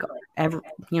much like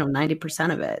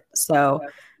 90% of it. So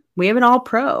we have an all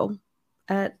pro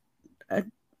at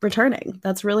returning.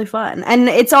 That's really fun. And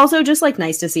it's also just like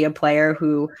nice to see a player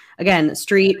who, again,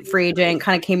 street free agent,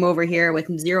 kind of came over here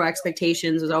with zero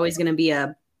expectations, was always going to be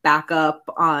a backup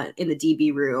in the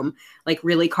DB room, like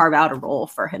really carve out a role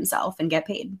for himself and get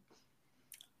paid.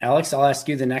 Alex, I'll ask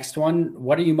you the next one.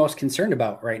 What are you most concerned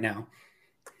about right now?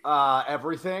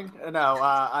 Everything. No,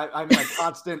 I'm in a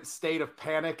constant state of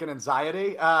panic and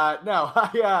anxiety.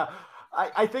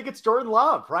 I think it's Jordan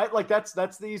Love, right? Like that's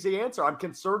the easy answer. I'm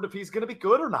concerned if he's going to be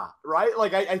good or not, right?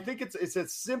 Like I think it's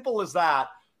as simple as that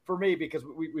for me, because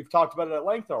we've talked about it at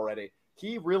length already.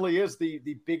 He really is the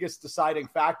biggest deciding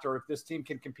factor if this team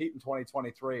can compete in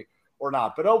 2023 or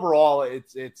not. But overall,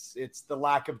 it's the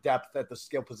lack of depth at the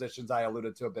skill positions I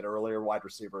alluded to a bit earlier, wide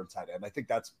receiver and tight end. I think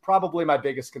that's probably my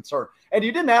biggest concern. And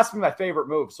you didn't ask me my favorite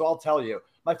move, so I'll tell you.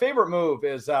 My favorite move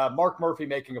is Mark Murphy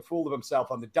making a fool of himself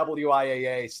on the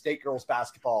WIAA State Girls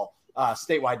Basketball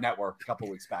statewide network a couple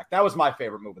of weeks back. That was my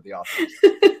favorite move of the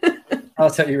offseason.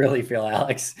 That's how you really feel,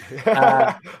 Alex.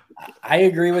 I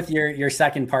agree with your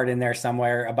second part in there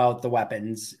somewhere about the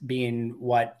weapons being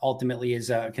what ultimately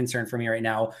is a concern for me right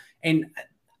now. And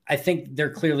I think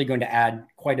they're clearly going to add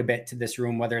quite a bit to this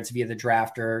room, whether it's via the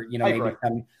draft or, maybe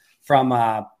from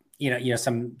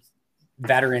some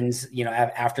veterans,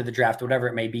 after the draft, whatever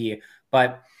it may be.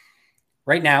 But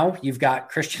right now you've got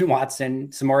Christian Watson,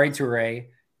 Samori Toure,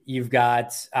 you've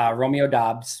got Romeo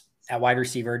Dobbs at wide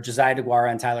receiver, Josiah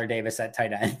DeGuara and Tyler Davis at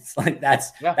tight ends. Like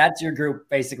that's your group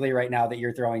basically right now that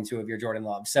you're throwing to of your Jordan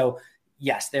Love. So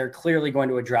yes, they're clearly going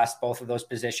to address both of those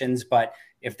positions, but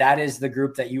if that is the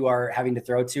group that you are having to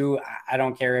throw to, I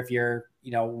don't care if you're,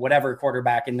 whatever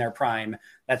quarterback in their prime,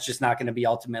 that's just not going to be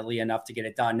ultimately enough to get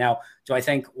it done. Now, do I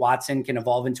think Watson can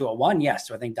evolve into a 1? Yes.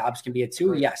 Do I think Dobbs can be a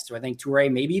 2? Yes. Do I think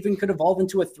Toure maybe even could evolve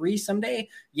into a 3 someday?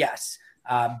 Yes.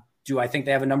 Do I think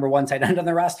they have a number 1 tight end on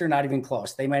the roster? Not even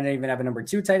close. They might not even have a number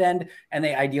 2 tight end, and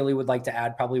they ideally would like to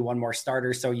add probably one more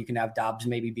starter. So you can have Dobbs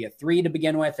maybe be a 3 to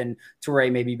begin with, and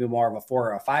Toure maybe be more of a 4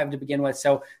 or a 5 to begin with.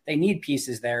 So they need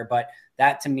pieces there, but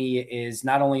that to me is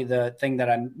not only the thing that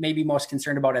I'm maybe most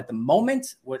concerned about at the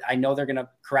moment. What I know they're going to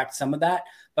correct some of that,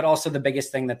 but also the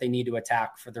biggest thing that they need to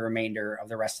attack for the remainder of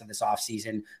the rest of this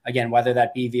offseason. Again, whether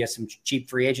that be via some cheap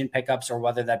free agent pickups or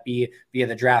whether that be via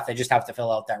the draft, they just have to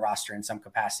fill out that roster in some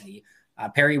capacity.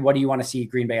 Perry, what do you want to see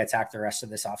Green Bay attack the rest of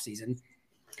this offseason?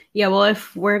 Yeah, well,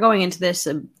 if we're going into this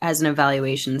as an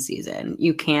evaluation season,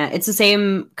 you can't. It's the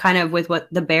same kind of with what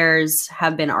the Bears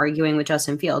have been arguing with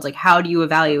Justin Fields. Like, how do you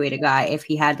evaluate a guy if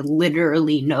he had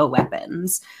literally no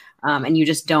weapons? And you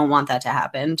just don't want that to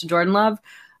happen to Jordan Love.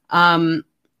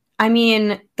 I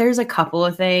mean, there's a couple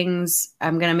of things.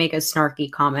 I'm going to make a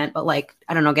snarky comment, but like,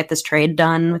 I don't know, get this trade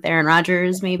done with Aaron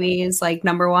Rodgers maybe is like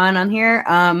number 1 on here.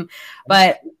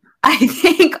 But I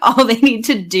think all they need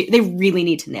to do, they really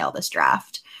need to nail this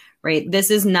draft, right? This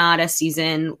is not a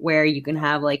season where you can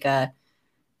have like a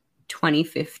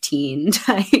 2015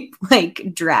 type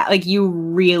like draft. Like you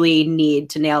really need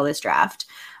to nail this draft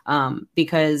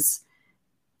because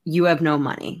you have no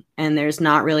money and there's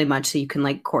not really much that you can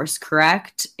like course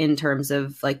correct in terms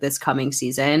of like this coming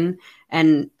season.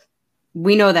 And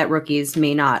we know that rookies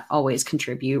may not always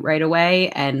contribute right away.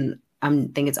 And I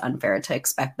think it's unfair to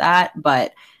expect that,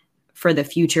 but for the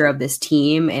future of this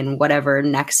team and whatever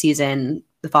next season,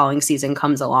 the following season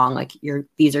comes along, like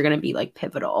these are going to be like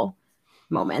pivotal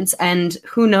moments. And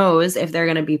who knows if they're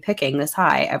going to be picking this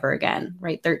high ever again,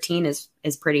 right? 13 is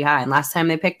pretty high. And last time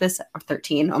they picked this, or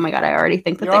 13, oh my God, I already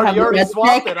think that you already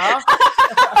swapped it, huh?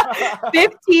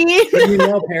 15. What do you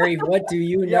know, Perry? What do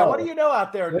you know? Yeah, what do you know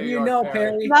out there in What New do you York, know,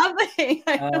 Perry?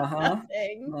 Perry?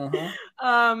 Nothing.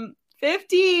 Nothing.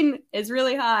 15 is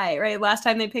really high, right? Last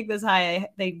time they picked this high,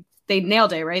 they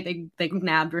nailed it, right? They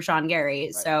nabbed Rashawn Gary.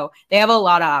 Right. So they have a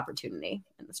lot of opportunity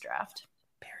in this draft.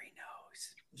 Perry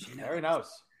knows. Perry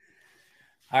knows.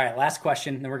 All right, last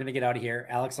question, then we're going to get out of here.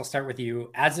 Alex, I'll start with you.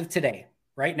 As of today,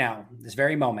 right now, this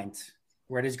very moment,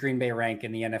 where does Green Bay rank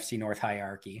in the NFC North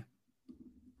hierarchy?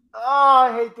 Oh,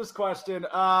 I hate this question.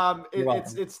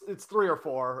 It's 3 or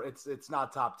 4. It's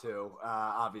not top 2.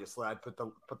 Obviously, I'd put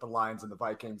the Lions and the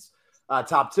Vikings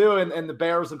top 2, and the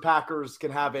Bears and Packers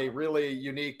can have a really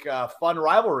unique, fun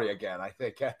rivalry again. I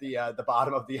think at the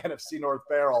bottom of the NFC North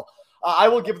barrel. I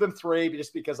will give them 3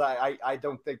 just because I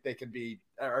don't think they can be,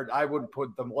 or I wouldn't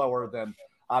put them lower than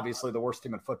obviously the worst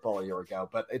team in football a year ago.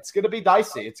 But it's going to be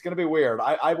dicey. It's going to be weird.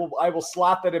 I will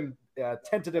slot that in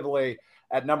tentatively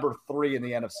at number 3 in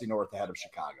the NFC North ahead of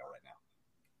Chicago right now.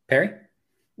 Perry?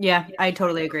 Yeah, I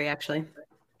totally agree, actually.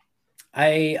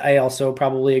 I also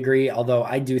probably agree, although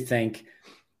I do think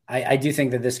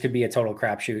that this could be a total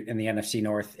crapshoot in the NFC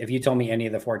North. If you told me any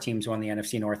of the 4 teams won the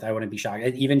NFC North, I wouldn't be shocked.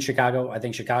 Even Chicago, I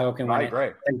think Chicago can win it.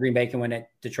 I think Green Bay can win it.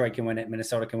 Detroit can win it.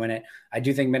 Minnesota can win it. I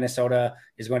do think Minnesota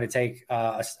is going to take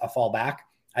a fall back.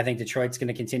 I think Detroit's going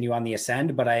to continue on the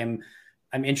ascend, but I'm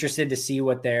interested to see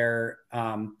what their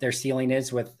ceiling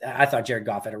is with. I thought Jared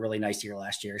Goff had a really nice year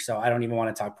last year, so I don't even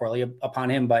want to talk poorly upon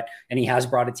him, and he has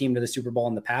brought a team to the Super Bowl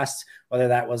in the past, whether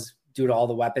that was due to all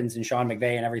the weapons and Sean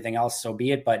McVay and everything else, so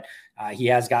be it, but he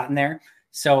has gotten there.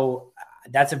 So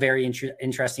that's a very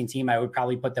interesting team. I would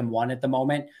probably put them 1 at the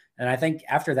moment. And I think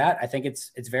after that, I think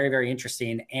it's very, very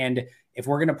interesting. And if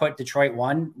we're going to put Detroit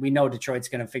 1, we know Detroit's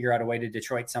going to figure out a way to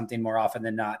Detroit something more often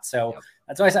than not. So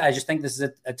That's why I said, I just think this is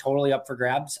a totally up for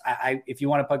grabs. If you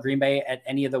want to put Green Bay at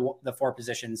any of the 4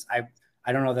 positions,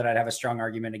 I don't know that I'd have a strong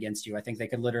argument against you. I think they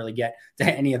could literally get to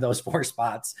any of those 4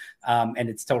 spots, and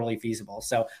it's totally feasible.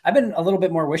 So I've been a little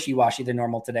bit more wishy-washy than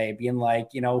normal today, being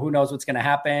like, who knows what's going to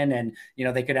happen, and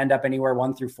they could end up anywhere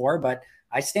 1 through 4. But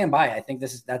I stand by. I think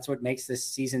that's what makes this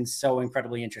season so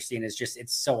incredibly interesting. Is just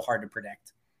it's so hard to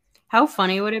predict. How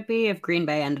funny would it be if Green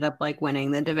Bay ended up like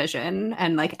winning the division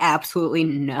and like absolutely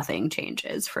nothing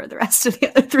changes for the rest of the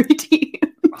other 3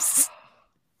 teams?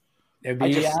 It'd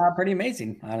be pretty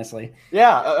amazing, honestly.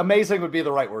 Yeah, amazing would be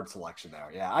the right word selection there.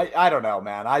 Yeah, I don't know,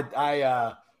 man.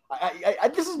 I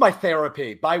this is my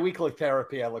therapy, bi-weekly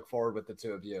therapy. I look forward with the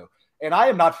 2 of you, and I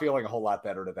am not feeling a whole lot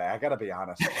better today. I got to be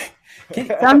honest.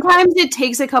 Sometimes it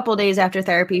takes a couple days after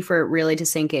therapy for it really to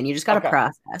sink in. You just got to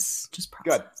process. Just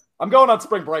process. Good. I'm going on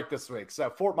spring break this week,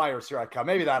 so Fort Myers, here I come.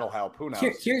 Maybe that'll help. Who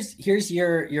knows? Here's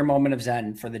your moment of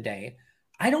zen for the day.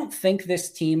 I don't think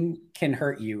this team can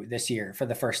hurt you this year for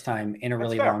the first time in a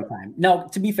really long time. No,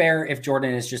 to be fair, if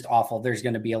Jordan is just awful, there's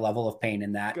going to be a level of pain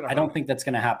in that. I don't think that's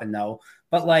going to happen though.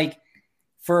 But like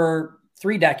for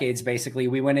 3 decades, basically,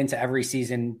 we went into every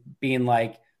season being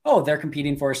like, oh, they're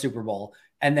competing for a Super Bowl.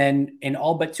 And then in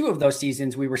all but 2 of those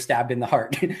seasons, we were stabbed in the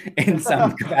heart in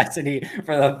some capacity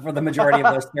for the majority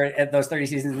of those 30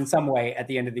 seasons in some way at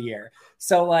the end of the year.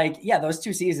 So like, yeah, those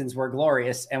 2 seasons were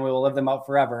glorious and we will live them out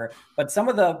forever. But some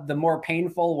of the more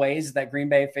painful ways that Green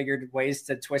Bay figured ways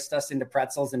to twist us into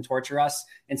pretzels and torture us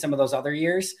in some of those other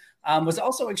years was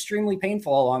also extremely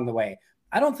painful along the way.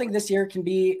 I don't think this year can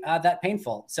be that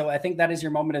painful. So I think that is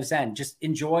your moment of zen. Just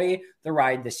enjoy the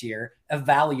ride this year.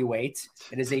 Evaluate.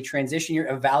 It is a transition year.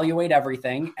 Evaluate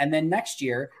everything. And then next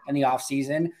year in the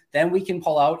offseason, then we can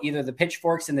pull out either the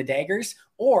pitchforks and the daggers,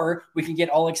 or we can get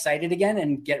all excited again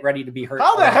and get ready to be hurt.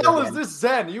 How the hell is this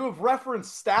zen? You have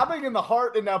referenced stabbing in the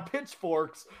heart and now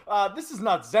pitchforks. This is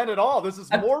not zen at all. This is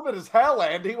morbid as hell,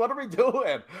 Andy. What are we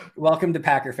doing? Welcome to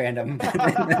Packer fandom.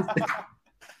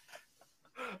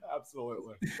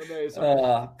 Absolutely.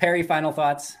 Amazing. Perry, final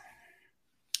thoughts?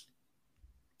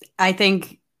 I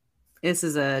think this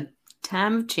is a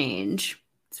time of change.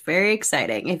 It's very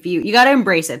exciting. If you got to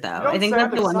embrace it, though. I think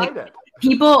that's the one. Like,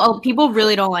 people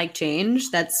really don't like change.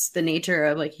 That's the nature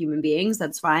of like human beings.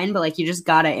 That's fine. But like, you just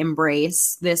got to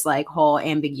embrace this like whole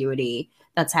ambiguity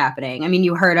that's happening. I mean,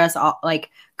 you heard us all like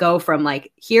go from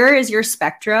like, here is your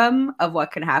spectrum of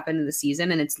what can happen in the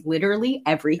season. And it's literally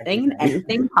everything and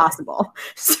anything possible.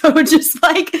 So just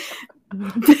like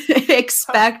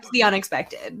expect the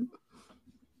unexpected.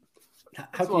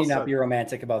 How can you not be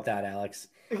romantic about that, Alex?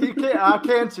 You can't,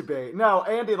 can't you be? No,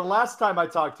 Andy, the last time I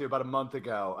talked to you about a month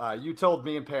ago, you told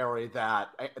me and Perry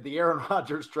that the Aaron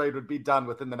Rodgers trade would be done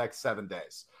within the next 7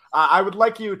 days. I would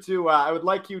like you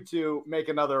to make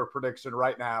another prediction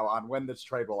right now on when this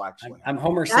trade will actually happen. I'm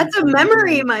Homer Simpson. That's a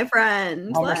memory, my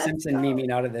friend. Homer Simpson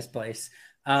memeing out of this place.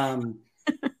 I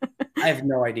have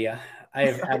no idea. I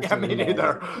have absolutely me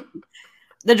neither.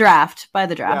 The draft. By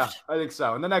the draft. Yeah, I think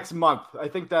so. In the next month. I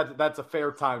think that's a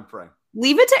fair time frame.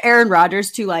 Leave it to Aaron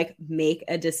Rodgers to like make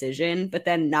a decision, but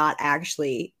then not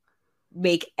actually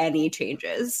make any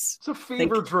changes. It's a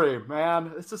fever dream,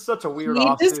 man. This is such a weird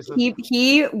offseason.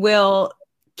 He will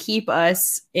keep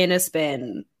us in a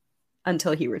spin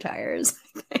until he retires,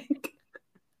 I think.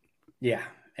 Yeah,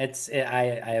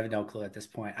 I have no clue at this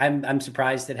point. I'm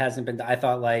surprised it hasn't been. I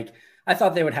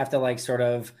thought they would have to like sort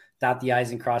of dot the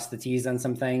I's and cross the T's on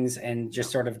some things and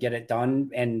just sort of get it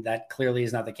done. And that clearly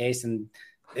is not the case. And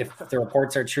if the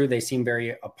reports are true, they seem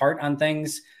very apart on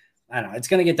things. I don't know. It's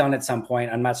going to get done at some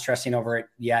point. I'm not stressing over it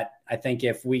yet. I think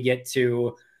if we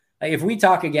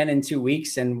talk again in 2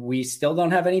 weeks and we still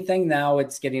don't have anything, now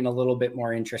it's getting a little bit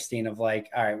more interesting of like,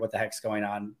 all right, what the heck's going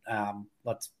on?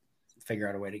 Let's figure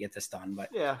out a way to get this done. But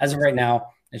as of right now,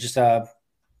 it's just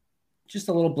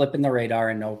a little blip in the radar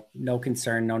and no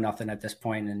concern, no nothing at this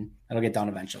point, and it'll get done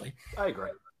eventually. I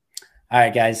agree. All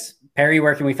right, guys. Perry,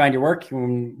 where can we find your work?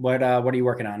 What are you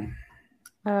working on?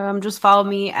 Just follow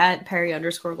me at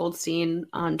Perry_Goldstein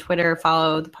on Twitter.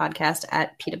 Follow the podcast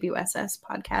at PWSS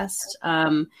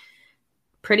Podcast.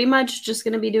 Pretty much just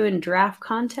going to be doing draft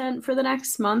content for the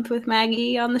next month with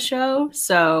Maggie on the show.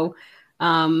 So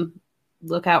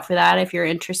look out for that if you're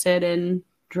interested in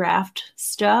draft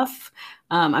stuff.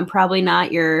 I'm probably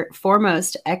not your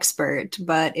foremost expert,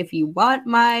 but if you want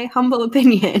my humble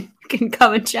opinion, you can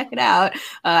come and check it out.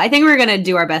 I think we're going to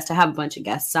do our best to have a bunch of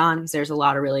guests on because there's a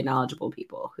lot of really knowledgeable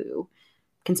people who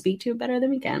can speak to it better than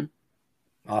we can.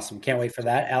 Awesome. Can't wait for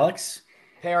that. Alex?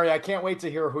 Perry, I can't wait to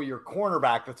hear who your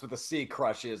cornerback that's with a C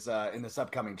crush is in this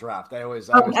upcoming draft. He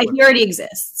already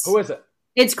exists. Who is it?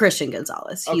 It's Christian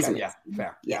Gonzalez. He's okay, yeah,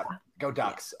 fair. Yeah. Go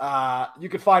Ducks. You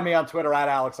can find me on Twitter at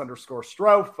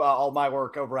Alex_Strofe. All my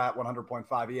work over at 100.5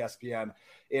 ESPN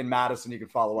in Madison. You can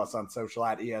follow us on social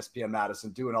at ESPN Madison,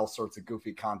 doing all sorts of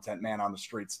goofy content, man on the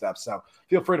street stuff. So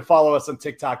feel free to follow us on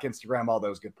TikTok, Instagram, all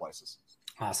those good places.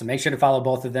 Awesome. Make sure to follow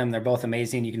both of them. They're both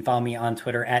amazing. You can follow me on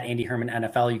Twitter at Andy Herman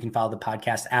NFL. You can follow the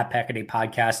podcast at Pack-A-Day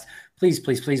Podcast.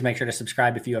 Please make sure to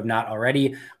subscribe if you have not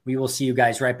already. We will see you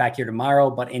guys right back here tomorrow.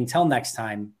 But until next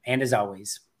time, and as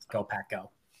always, go Pack,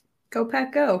 go. Go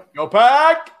Pack, go. Go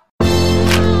Pack!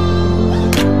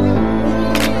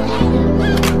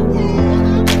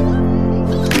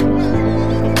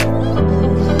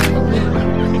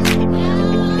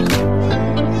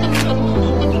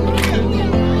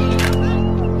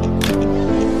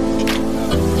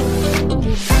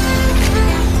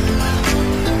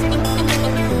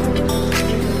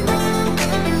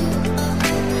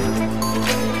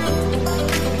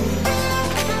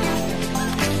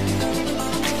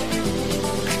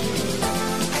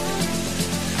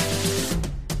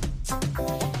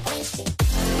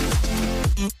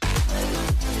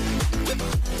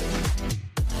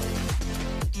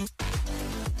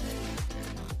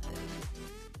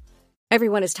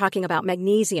 Everyone is talking about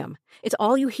magnesium. It's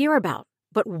all you hear about.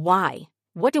 But why?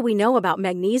 What do we know about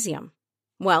magnesium?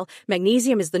 Well,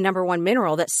 magnesium is the number one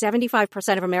mineral that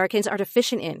 75% of Americans are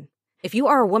deficient in. If you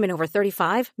are a woman over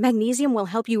 35, magnesium will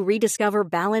help you rediscover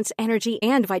balance, energy,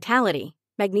 and vitality.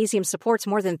 Magnesium supports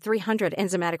more than 300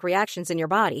 enzymatic reactions in your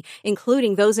body,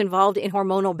 including those involved in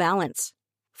hormonal balance.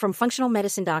 From functional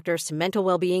medicine doctors to mental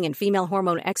well-being and female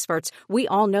hormone experts, we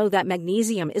all know that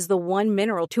magnesium is the one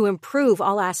mineral to improve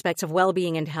all aspects of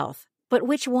well-being and health. But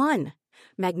which one?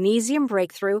 Magnesium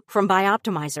Breakthrough from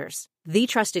Bioptimizers, the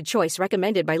trusted choice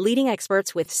recommended by leading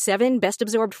experts with 7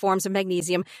 best-absorbed forms of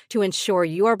magnesium to ensure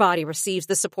your body receives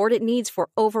the support it needs for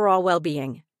overall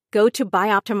well-being. Go to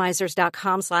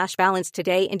bioptimizers.com/balance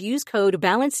today and use code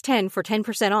BALANCE10 for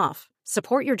 10% off.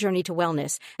 Support your journey to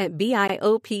wellness at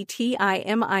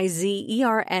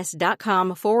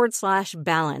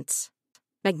bioptimizers.com/balance.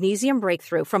 Magnesium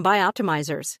Breakthrough from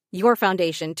Bioptimizers, your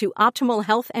foundation to optimal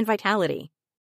health and vitality.